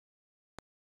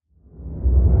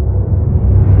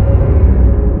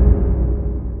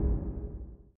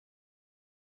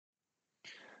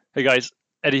Hey guys,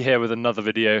 Eddie here with another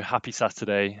video. Happy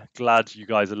Saturday. Glad you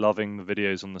guys are loving the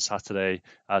videos on the Saturday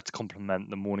to complement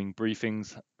the morning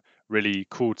briefings. Really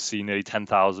cool to see nearly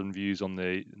 10,000 views on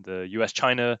the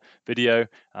US-China video,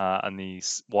 and the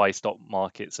why stock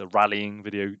markets are rallying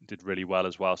video did really well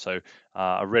as well. So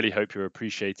I really hope you're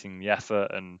appreciating the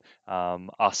effort and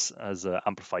us as an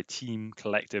Amplify team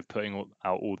collective putting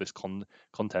out all this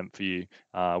content for you.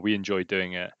 We enjoy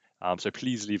doing it. So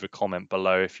please leave a comment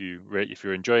below if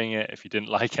you're enjoying it, if you didn't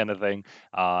like anything,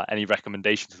 any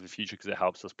recommendations for the future, because it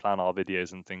helps us plan our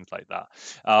videos and things like that.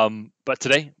 But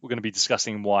today we're going to be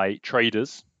discussing why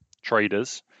traders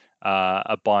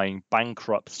are buying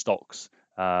bankrupt stocks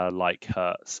like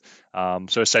Hertz.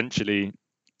 So essentially,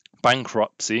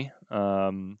 bankruptcy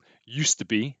used to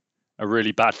be a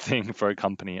really bad thing for a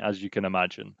company, as you can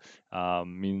imagine,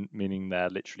 meaning they're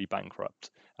literally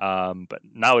bankrupt. But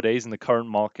nowadays, in the current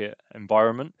market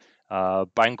environment,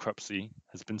 bankruptcy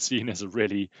has been seen as a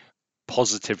really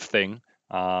positive thing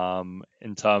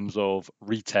in terms of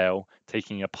retail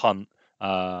taking a punt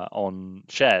on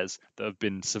shares that have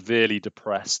been severely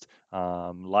depressed.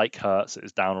 Like Hertz, it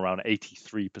is down around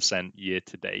 83% year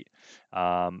to date.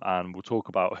 And we'll talk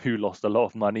about who lost a lot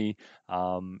of money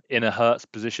in a Hertz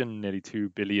position, nearly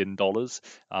 $2 billion.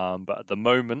 But at the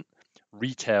moment,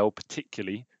 retail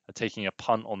particularly are taking a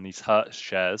punt on these Hertz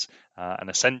shares and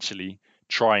essentially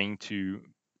trying to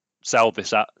sell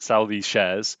these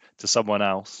shares to someone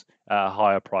else at a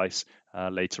higher price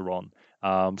later on.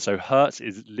 So Hertz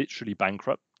is literally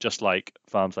bankrupt, just like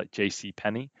firms like JC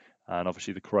Penney, and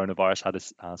obviously the coronavirus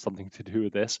had something to do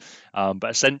with this. But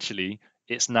essentially,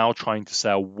 it's now trying to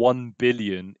sell 1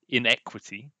 billion in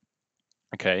equity,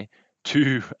 okay,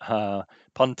 to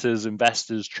punters,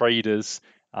 investors, traders,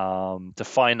 to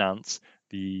finance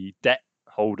the debt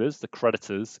holders, the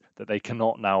creditors that they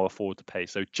cannot now afford to pay.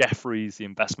 So Jefferies, the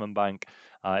investment bank,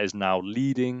 is now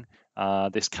leading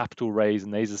this capital raise,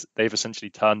 and they've essentially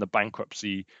turned the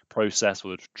bankruptcy process,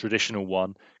 or the traditional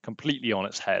one, completely on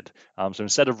its head. So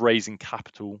instead of raising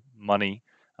capital money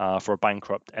for a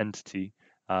bankrupt entity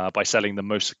by selling the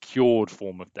most secured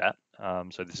form of debt,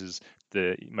 so this is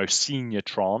the most senior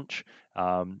tranche.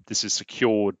 This is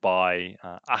secured by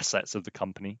assets of the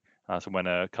company. So when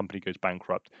a company goes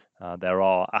bankrupt, there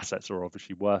are assets that are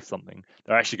obviously worth something.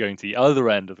 They're actually going to the other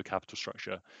end of the capital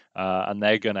structure, and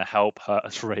they're going to help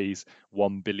us raise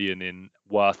 1 billion in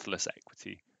worthless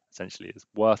equity. Essentially, it's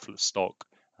worthless stock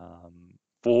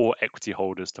for equity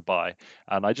holders to buy.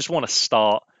 And I just want to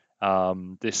start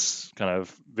this kind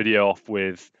of video off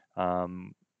with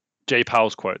Jay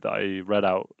Powell's quote that I read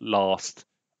out last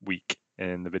week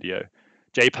in the video.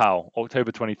 Jay Powell,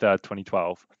 October 23rd,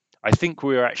 2012. I think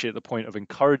we're actually at the point of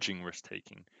encouraging risk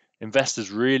taking.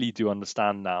 Investors really do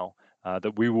understand now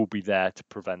that we will be there to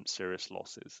prevent serious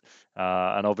losses.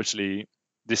 And obviously,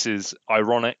 this is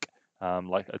ironic,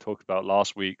 like I talked about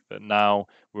last week, that now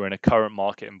we're in a current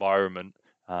market environment,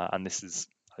 and this is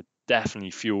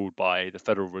definitely fueled by the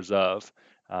Federal Reserve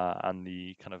and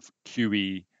the kind of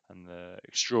QE and the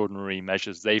extraordinary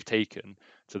measures they've taken,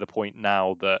 to the point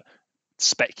now that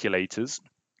speculators,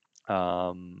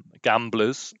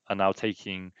 gamblers, are now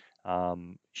taking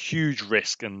huge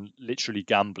risk and literally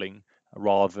gambling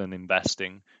rather than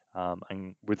investing,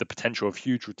 and with the potential of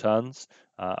huge returns,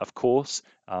 of course,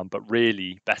 but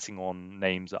really betting on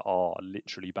names that are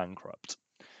literally bankrupt.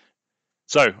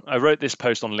 So I wrote this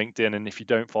post on LinkedIn, and if you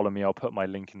don't follow me, I'll put my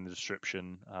link in the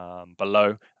description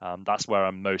below. That's where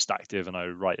I'm most active, and I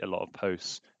write a lot of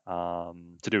posts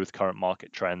to do with current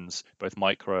market trends, both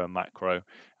micro and macro.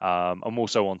 I'm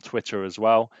also on Twitter as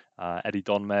well, Eddie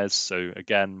Donmez. So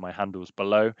again, my handle's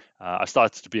below. I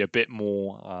started to be a bit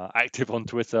more active on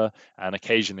Twitter, and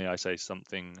occasionally I say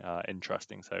something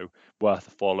interesting. So worth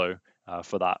a follow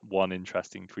for that one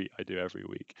interesting tweet I do every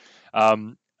week.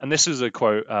 And this is a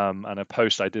quote and a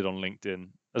post I did on LinkedIn.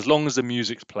 As long as the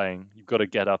music's playing, you've got to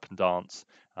get up and dance.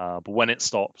 But when it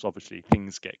stops, obviously,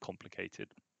 things get complicated.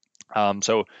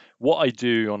 So what I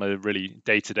do on a really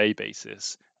day-to-day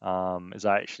basis is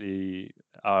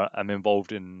I'm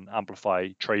involved in Amplify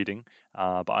trading,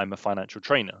 but I'm a financial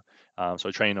trainer. So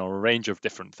I train on a range of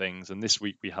different things. And this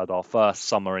week we had our first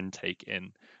summer intake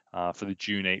in for the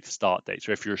June 8th start date.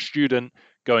 So if you're a student,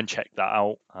 go and check that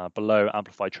out below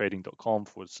amplifytrading.com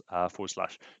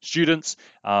 / students.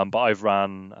 But I've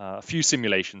ran a few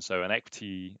simulations, so an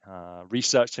equity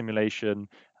research simulation,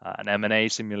 an M&A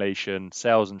simulation,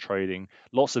 sales and trading,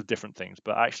 lots of different things.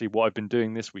 But actually what I've been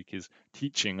doing this week is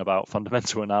teaching about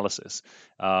fundamental analysis.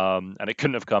 And it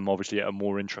couldn't have come obviously at a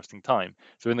more interesting time.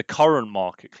 So in the current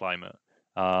market climate,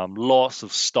 lots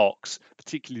of stocks,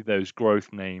 particularly those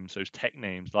growth names, those tech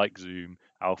names like Zoom,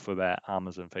 Alphabet,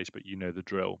 Amazon, Facebook, you know the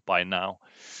drill by now.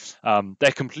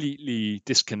 They're completely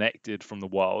disconnected from the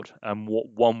world and what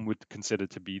one would consider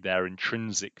to be their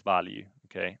intrinsic value.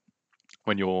 Okay,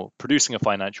 when you're producing a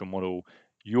financial model,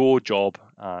 your job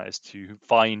is to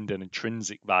find an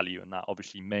intrinsic value, and that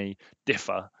obviously may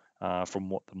differ from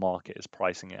what the market is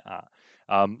pricing it at.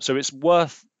 So it's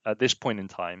worth at this point in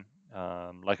time,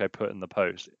 like I put in the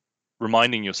post,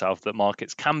 reminding yourself that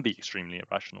markets can be extremely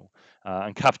irrational,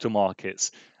 and capital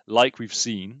markets, like we've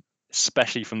seen,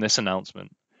 especially from this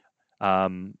announcement, are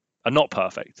not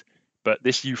perfect. But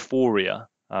this euphoria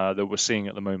that we're seeing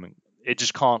at the moment, it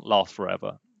just can't last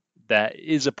forever. There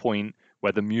is a point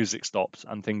where the music stops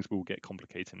and things will get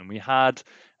complicated. And we had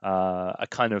a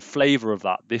kind of flavor of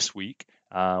that this week,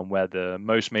 where the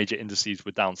most major indices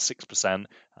were down 6%.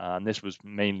 And this was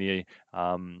mainly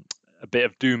a bit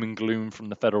of doom and gloom from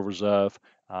the Federal Reserve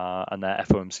and their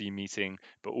FOMC meeting,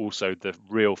 but also the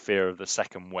real fear of the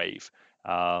second wave.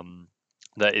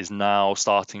 That is now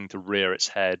starting to rear its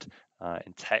head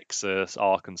in Texas,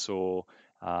 Arkansas,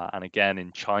 and again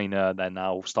in China. They're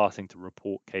now starting to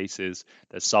report cases.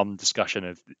 There's some discussion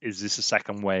of, is this a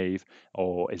second wave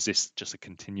or is this just a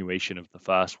continuation of the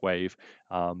first wave?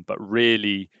 But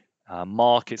really,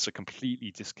 markets are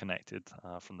completely disconnected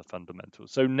from the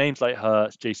fundamentals. So names like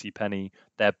Hertz, JCPenney,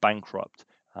 they're bankrupt.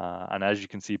 And as you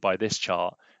can see by this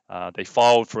chart, they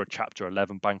filed for a Chapter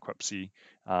 11 bankruptcy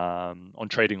on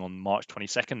trading on March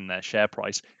 22nd, and their share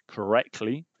price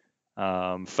correctly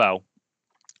fell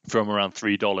from around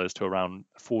 $3 to around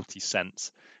 40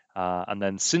 cents. And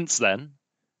then since then,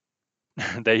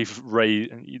 they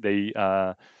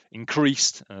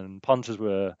increased, and punters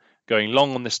were going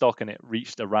long on the stock, and it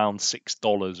reached around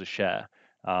 $6 a share.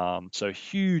 So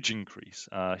huge increase,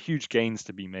 huge gains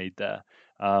to be made there.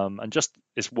 And just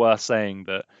it's worth saying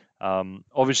that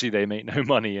obviously they make no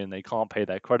money and they can't pay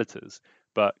their creditors,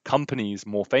 but companies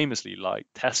more famously like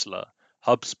Tesla,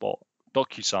 HubSpot,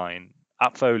 DocuSign,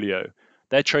 Appfolio,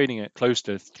 they're trading at close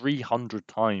to 300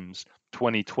 times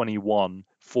 2021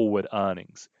 forward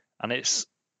earnings. And it's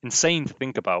insane to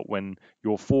think about when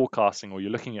you're forecasting or you're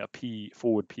looking at a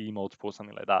forward P multiple or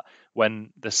something like that,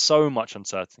 when there's so much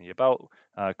uncertainty about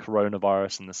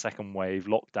coronavirus and the second wave,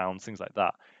 lockdowns, things like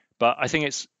that. But I think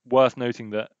it's worth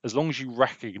noting that as long as you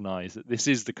recognize that this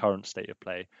is the current state of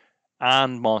play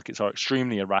and markets are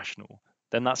extremely irrational,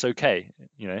 then that's okay.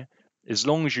 As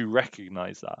long as you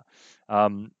recognize that.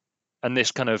 And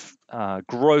this kind of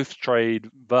growth trade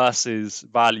versus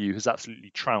value has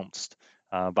absolutely trounced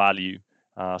value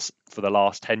for the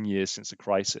last 10 years since the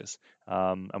crisis.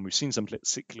 And we've seen some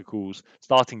cyclicals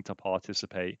starting to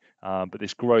participate, but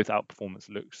this growth outperformance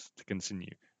looks to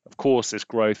continue. Of course, this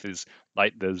growth is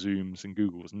like the Zooms and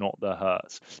Googles, not the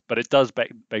Hertz. But it does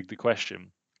beg the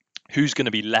question, who's going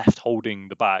to be left holding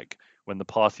the bag when the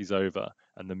party's over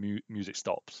and the music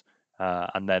stops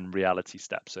and then reality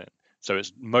steps in? So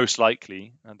it's most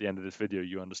likely, at the end of this video,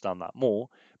 you understand that more,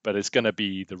 but it's going to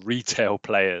be the retail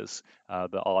players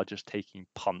that are just taking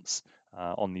punts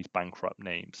on these bankrupt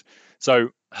names. So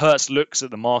Hertz looks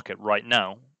at the market right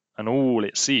now, and all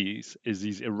it sees is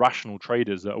these irrational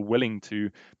traders that are willing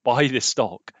to buy this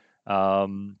stock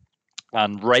and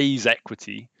raise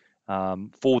equity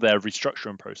for their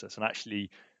restructuring process. And actually,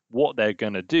 what they're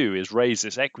going to do is raise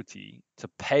this equity to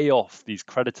pay off these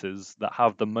creditors that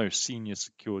have the most senior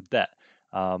secured debt.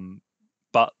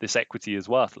 But this equity is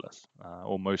worthless,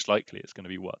 or most likely it's going to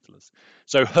be worthless.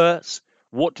 So Hertz,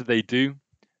 what do?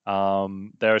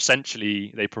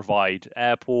 They provide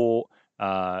airport,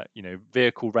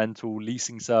 vehicle rental,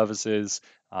 leasing services,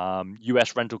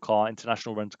 US rental car,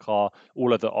 international rental car,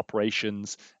 all other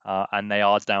operations, and they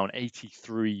are down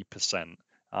 83%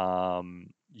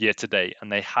 year to date,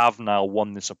 and they have now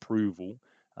won this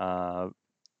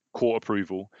court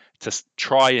approval to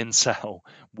try and sell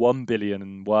 1 billion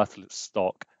in worthless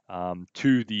stock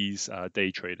to these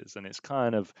day traders, and it's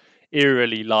kind of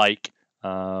eerily like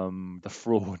the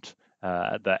fraud,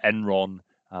 the Enron,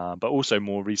 but also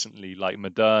more recently like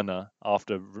Moderna,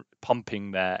 after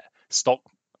pumping their stock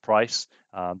price,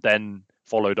 then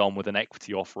followed on with an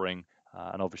equity offering,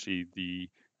 and obviously the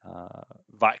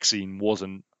vaccine was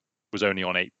only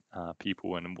on 8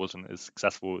 people and wasn't as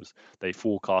successful as they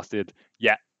forecasted,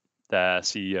 yet their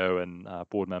CEO and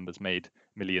board members made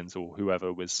millions, or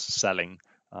whoever was selling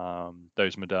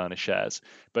those Moderna shares.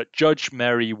 But Judge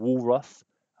Mary Woolworth,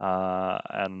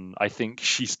 and I think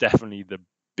she's definitely the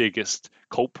biggest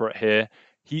culprit here,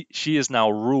 she has now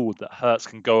ruled that Hertz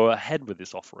can go ahead with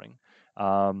this offering.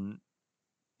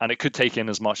 and it could take in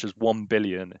as much as 1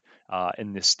 billion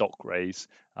in this stock raise,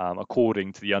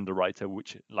 according to the underwriter,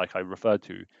 which, like I referred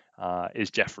to,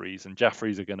 is Jefferies, and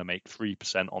Jefferies are going to make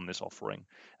 3% on this offering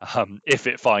if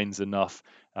it finds enough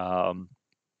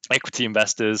equity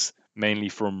investors, mainly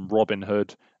from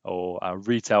Robinhood or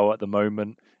retail at the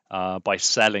moment, by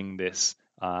selling this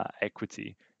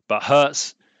equity. But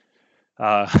Hertz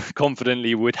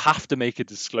confidently would have to make a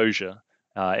disclosure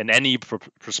in any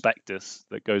prospectus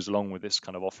that goes along with this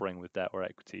kind of offering with debt or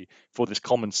equity for this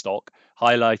common stock,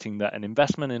 highlighting that an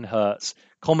investment in Hertz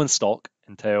common stock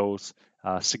entails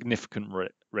significant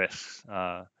risks.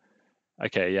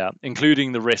 Okay, yeah,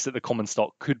 including the risk that the common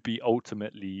stock could be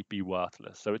ultimately be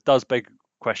worthless. So it does beg the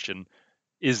question: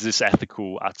 is this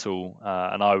ethical at all?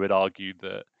 And I would argue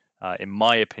that, in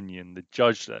my opinion, the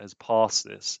judge that has passed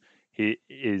this, he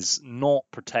is not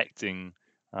protecting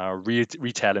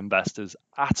retail investors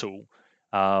at all.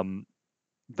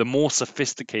 The more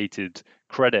sophisticated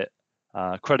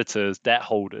creditors, debt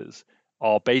holders,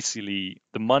 are basically,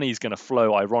 the money is going to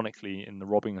flow, ironically, in the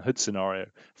Robinhood scenario,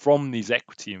 from these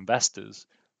equity investors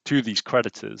to these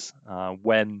creditors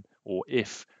when or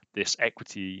if this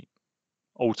equity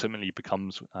ultimately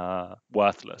becomes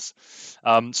worthless.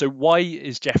 So why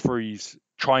is Jefferies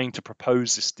trying to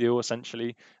propose this deal,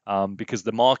 essentially? Because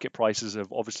the market prices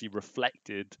have obviously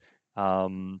reflected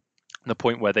the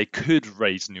point where they could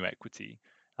raise new equity.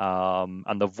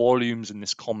 And the volumes in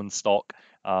this common stock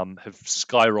have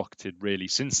skyrocketed really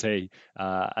since they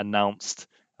announced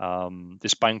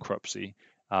this bankruptcy.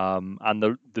 And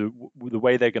the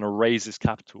way they're going to raise this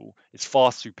capital is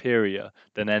far superior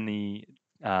than any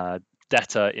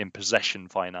debtor in possession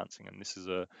financing, and this is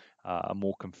a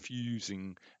more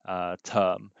confusing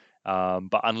term.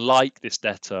 But unlike this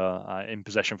debtor in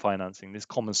possession financing, this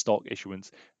common stock issuance,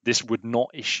 this would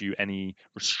not issue any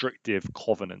restrictive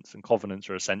covenants, and covenants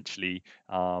are essentially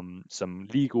some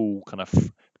legal kind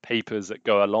of papers that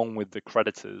go along with the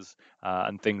creditors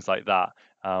and things like that,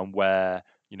 where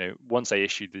once they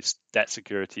issue this debt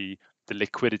security, the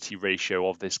liquidity ratio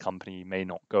of this company may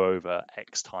not go over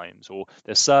X times, or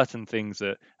there's certain things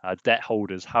that debt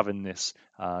holders have in this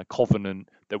covenant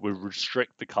that would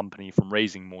restrict the company from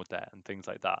raising more debt and things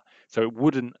like that. So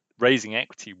raising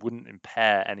equity wouldn't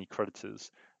impair any creditors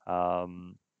or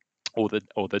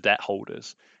the debt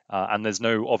holders, and there's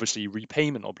no obviously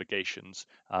repayment obligations.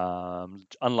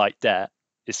 Unlike debt,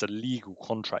 it's a legal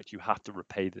contract. You have to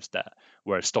repay this debt,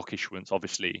 whereas stock issuance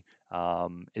obviously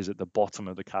is at the bottom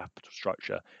of the capital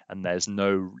structure, and there's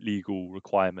no legal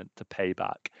requirement to pay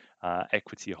back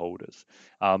equity holders.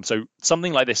 So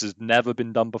something like this has never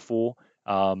been done before,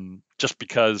 just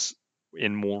because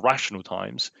in more rational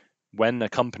times, when a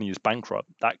company is bankrupt,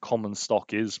 that common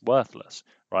stock is worthless,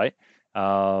 right?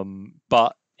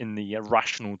 But in the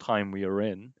irrational time we are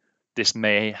in, this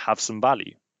may have some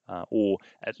value. Or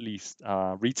at least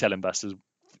retail investors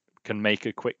can make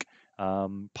a quick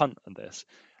punt on this.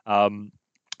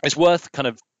 It's worth kind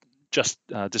of just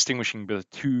distinguishing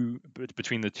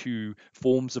between the two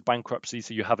forms of bankruptcy.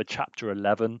 So you have a Chapter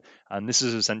 11, and this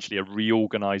is essentially a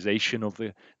reorganization of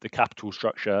the capital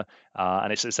structure,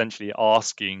 and it's essentially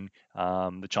asking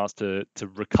the chance to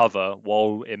recover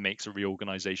while it makes a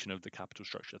reorganization of the capital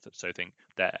structure. So think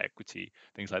debt, equity,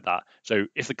 things like that. So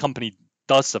if the company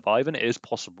does survive, and it is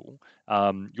possible,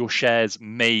 your shares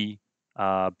may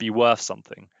be worth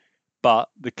something, but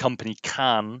the company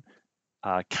can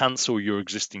cancel your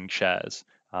existing shares,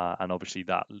 and obviously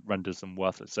that renders them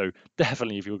worthless. So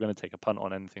definitely, if you're going to take a punt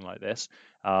on anything like this,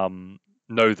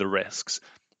 know the risks.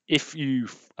 If you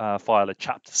file a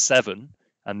Chapter 7,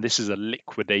 and this is a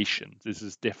liquidation, this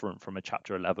is different from a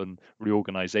Chapter 11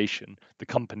 reorganization, the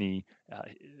company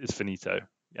is finito,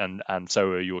 and so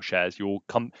are your shares. Your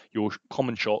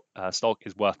common stock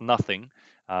is worth nothing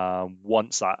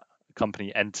once that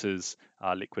company enters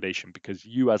liquidation, because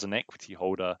you as an equity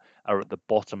holder are at the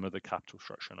bottom of the capital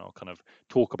structure, and I'll kind of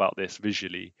talk about this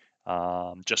visually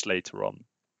just later on.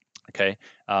 Okay,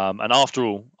 and after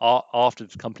all, after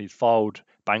the company's filed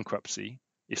bankruptcy,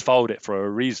 it's filed it for a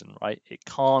reason, right? It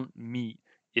can't meet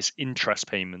its interest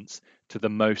payments to the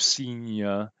most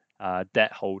senior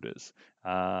debt holders,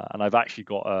 and I've actually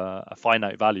got a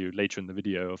finite value later in the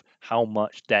video of how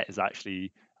much debt is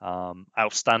actually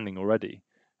outstanding already.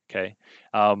 Okay,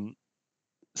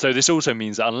 so this also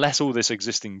means that unless all this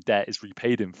existing debt is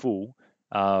repaid in full,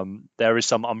 there is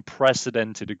some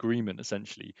unprecedented agreement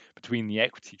essentially between the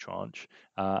equity tranche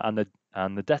and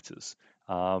the debtors.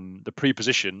 The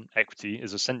pre-position equity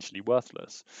is essentially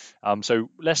worthless. So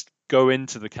let's go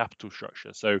into the capital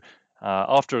structure. So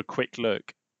after a quick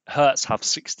look, Hertz have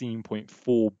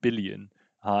 16.4 billion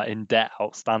in debt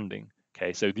outstanding.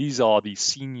 Okay, so these are the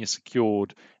senior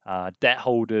secured debt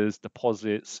holders,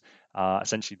 deposits,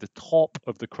 essentially the top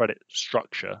of the credit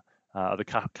structure,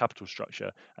 the capital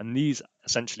structure, and these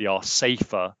essentially are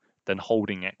safer than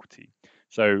holding equity.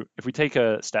 So if we take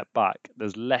a step back,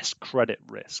 there's less credit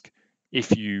risk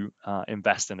if you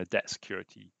invest in a debt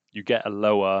security. You get a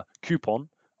lower coupon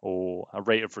or a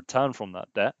rate of return from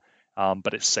that debt,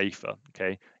 but it's safer.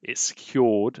 Okay, it's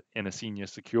secured in a senior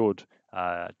secured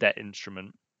debt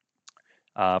instrument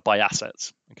by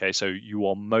assets. Okay, so you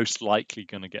are most likely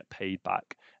going to get paid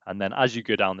back. And then as you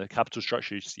go down the capital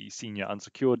structure, you see senior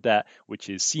unsecured debt, which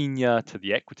is senior to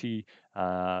the equity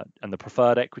and the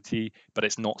preferred equity, but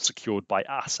it's not secured by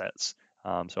assets.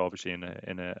 So obviously in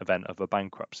an event of a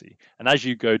bankruptcy. And as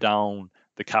you go down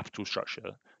the capital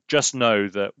structure, just know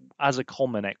that as a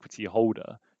common equity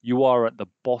holder, you are at the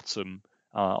bottom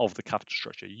of the capital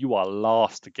structure. You are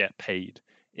last to get paid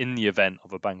in the event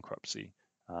of a bankruptcy.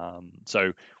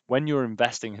 So when you're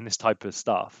investing in this type of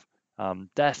stuff,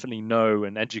 definitely know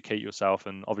and educate yourself.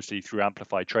 And obviously through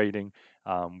Amplify Trading,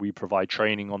 we provide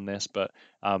training on this. But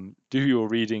do your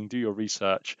reading, do your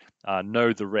research,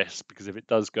 know the risk, because if it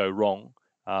does go wrong,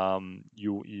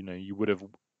 you would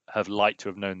have liked to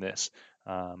have known this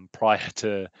prior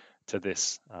to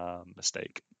this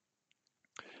mistake.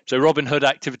 So Robinhood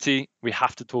activity, we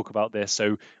have to talk about this.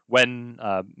 So when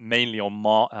mainly on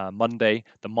Monday,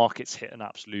 the markets hit an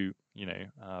absolute,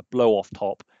 blow off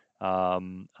top,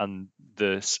 and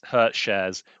the Hertz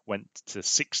shares went to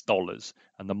 $6,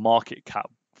 and the market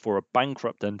cap for a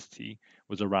bankrupt entity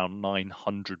was around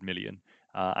 900 million.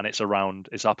 And it's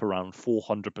up around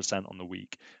 400% on the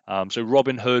week. So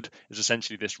Robinhood is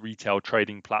essentially this retail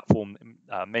trading platform,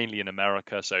 mainly in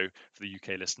America. So for the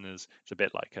UK listeners, it's a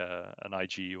bit like an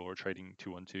IG or a Trading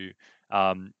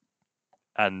 212.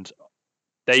 And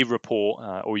they report,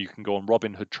 or you can go on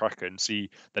Robinhood Tracker and see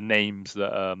the names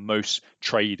that are most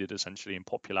traded, essentially in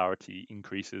popularity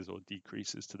increases or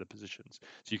decreases to the positions.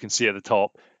 So you can see at the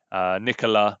top,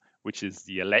 Nikola, which is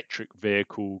the electric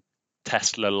vehicle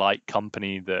Tesla-like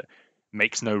company that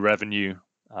makes no revenue,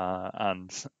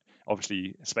 and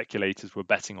obviously speculators were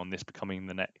betting on this becoming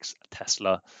the next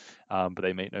Tesla, but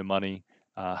they make no money.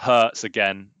 Hertz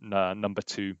again, number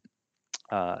 2,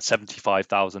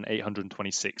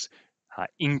 75,826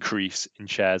 increase in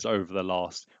shares over the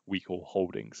last week or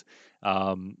holdings.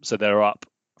 So they're up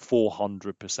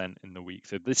 400% in the week.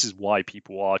 So this is why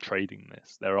people are trading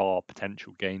this. There are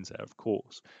potential gains there, of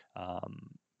course,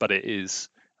 but it is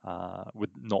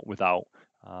not without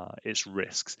its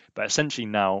risks. But essentially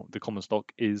now the common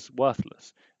stock is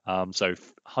worthless. So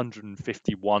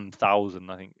 151,000,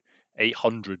 I think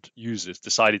 800 users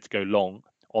decided to go long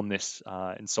on this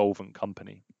insolvent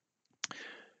company.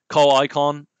 Carl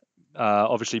Icahn,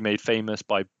 obviously made famous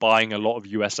by buying a lot of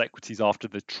US equities after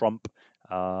the Trump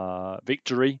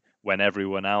victory, when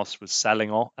everyone else was selling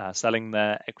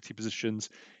their equity positions.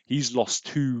 He's lost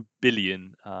 $2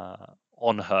 billion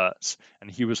on Hertz,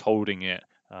 and he was holding it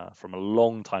from a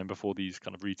long time before these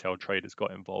kind of retail traders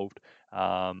got involved,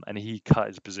 and he cut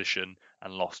his position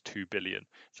and lost $2 billion.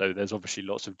 So there's obviously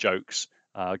lots of jokes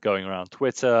going around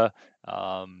Twitter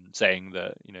saying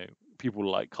that people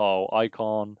like Carl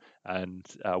Icahn and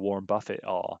Warren Buffett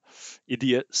are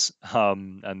idiots,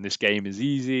 and this game is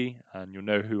easy, and you'll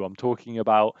know who I'm talking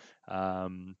about.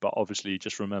 But obviously,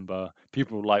 just remember,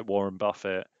 people like Warren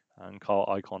Buffett and Carl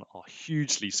Icahn are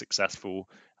hugely successful.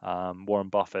 Warren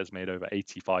Buffett has made over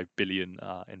 85 billion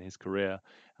in his career,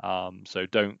 so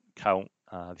don't count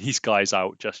these guys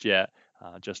out just yet.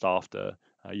 Just after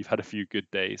you've had a few good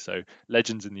days, so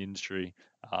legends in the industry.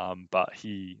 But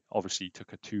he obviously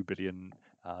took a $2 billion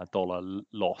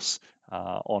loss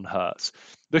on Hertz.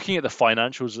 Looking at the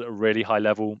financials at a really high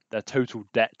level, their total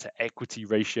debt to equity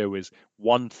ratio is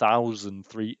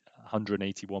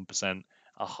 1,381%,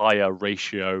 a higher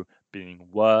ratio being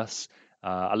worse.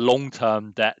 A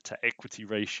long-term debt to equity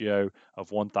ratio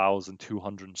of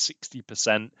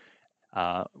 1,260%,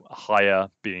 higher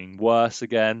being worse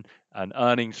again, and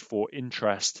earnings for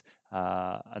interest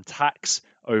and tax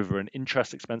over an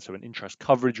interest expense, so an interest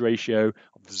coverage ratio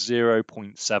of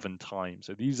 0.7 times.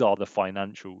 So these are the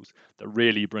financials that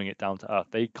really bring it down to earth.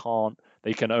 They can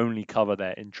only cover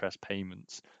their interest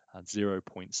payments at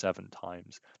 0.7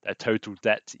 times. Their total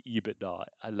debt to EBITDA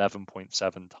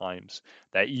 11.7 times.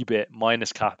 Their EBIT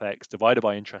minus capex divided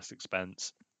by interest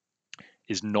expense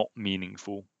is not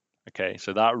meaningful. Okay,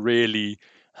 so that really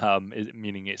is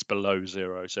meaning it's below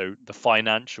zero. So the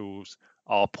financials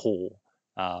are poor.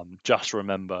 Just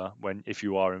remember if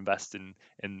you are investing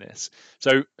in this.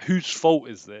 So whose fault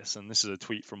is this? And this is a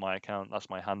tweet from my account. That's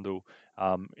my handle.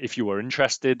 If you are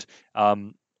interested,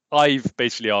 I've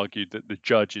basically argued that the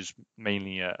judge is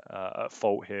mainly at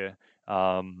fault here,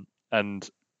 and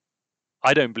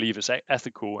I don't believe it's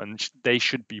ethical, and they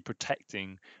should be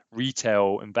protecting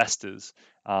retail investors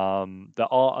that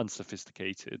are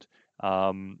unsophisticated,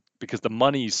 because the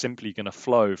money is simply going to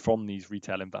flow from these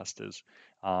retail investors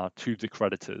to the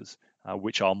creditors,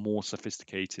 which are more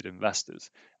sophisticated investors.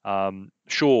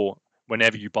 Sure,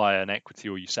 whenever you buy an equity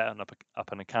or you set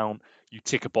up an account, you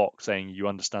tick a box saying you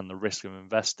understand the risk of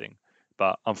investing.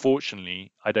 But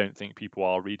unfortunately, I don't think people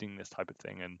are reading this type of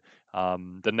thing.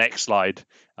 And the next slide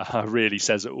really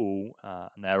says it all.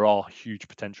 And there are huge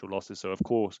potential losses. So, of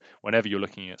course, whenever you're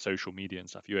looking at social media and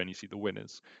stuff, you only see the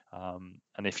winners.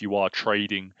 And if you are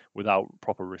trading without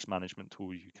proper risk management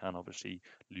tools, you can obviously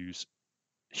lose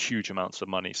huge amounts of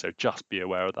money. So just be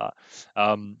aware of that.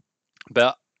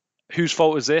 But whose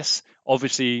fault is this?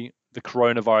 Obviously, the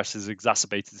coronavirus has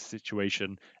exacerbated the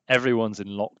situation. Everyone's in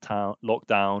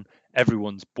lockdown.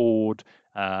 Everyone's bored.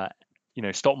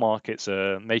 Stock markets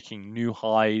are making new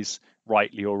highs,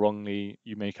 rightly or wrongly.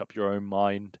 You make up your own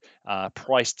mind.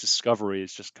 Price discovery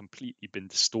has just completely been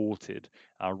distorted,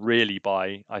 really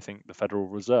by, I think, the Federal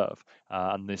Reserve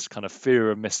and this kind of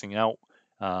fear of missing out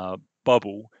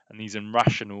bubble, and these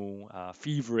irrational,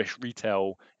 feverish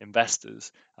retail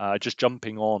investors just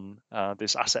jumping on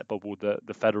this asset bubble that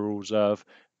the Federal Reserve,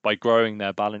 by growing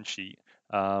their balance sheet,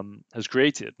 has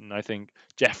created. And I think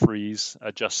Jefferies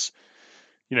are just,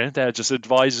 they're just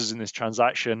advisors in this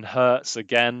transaction. Hertz,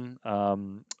 again,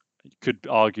 could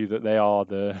argue that they are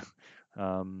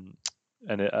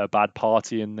a bad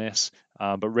party in this.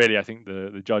 But really, I think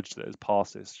the judge that has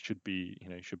passed this should be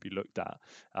looked at.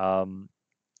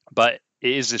 But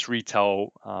it is this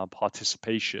retail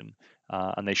participation,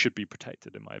 and they should be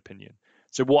protected, in my opinion.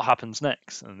 So what happens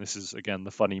next? And this is, again,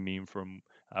 the funny meme from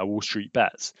Wall Street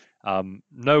Bets.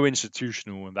 No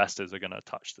institutional investors are going to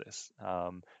touch this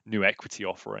new equity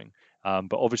offering.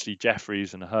 But obviously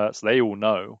Jefferies and Hertz, they all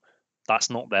know that's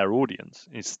not their audience.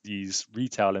 It's these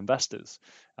retail investors.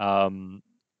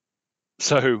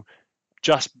 So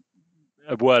just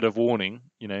a word of warning,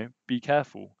 be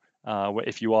careful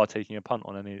if you are taking a punt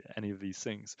on any of these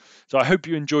things. So I hope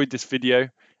you enjoyed this video.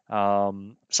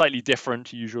 Slightly different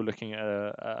to usual looking at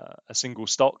a single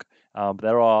stock, but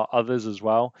there are others as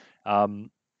well.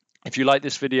 If you like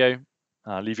this video,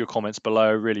 leave your comments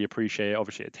below. Really appreciate it.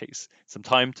 Obviously, it takes some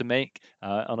time to make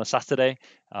on a Saturday.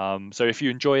 So if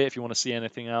you enjoy it, if you want to see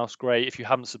anything else, great. If you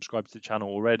haven't subscribed to the channel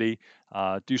already,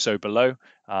 do so below.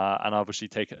 And obviously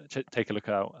take a look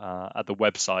out at the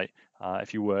website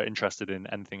if you were interested in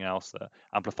anything else that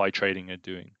Amplify Trading are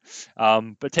doing.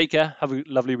 But take care. Have a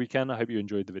lovely weekend. I hope you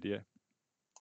enjoyed the video.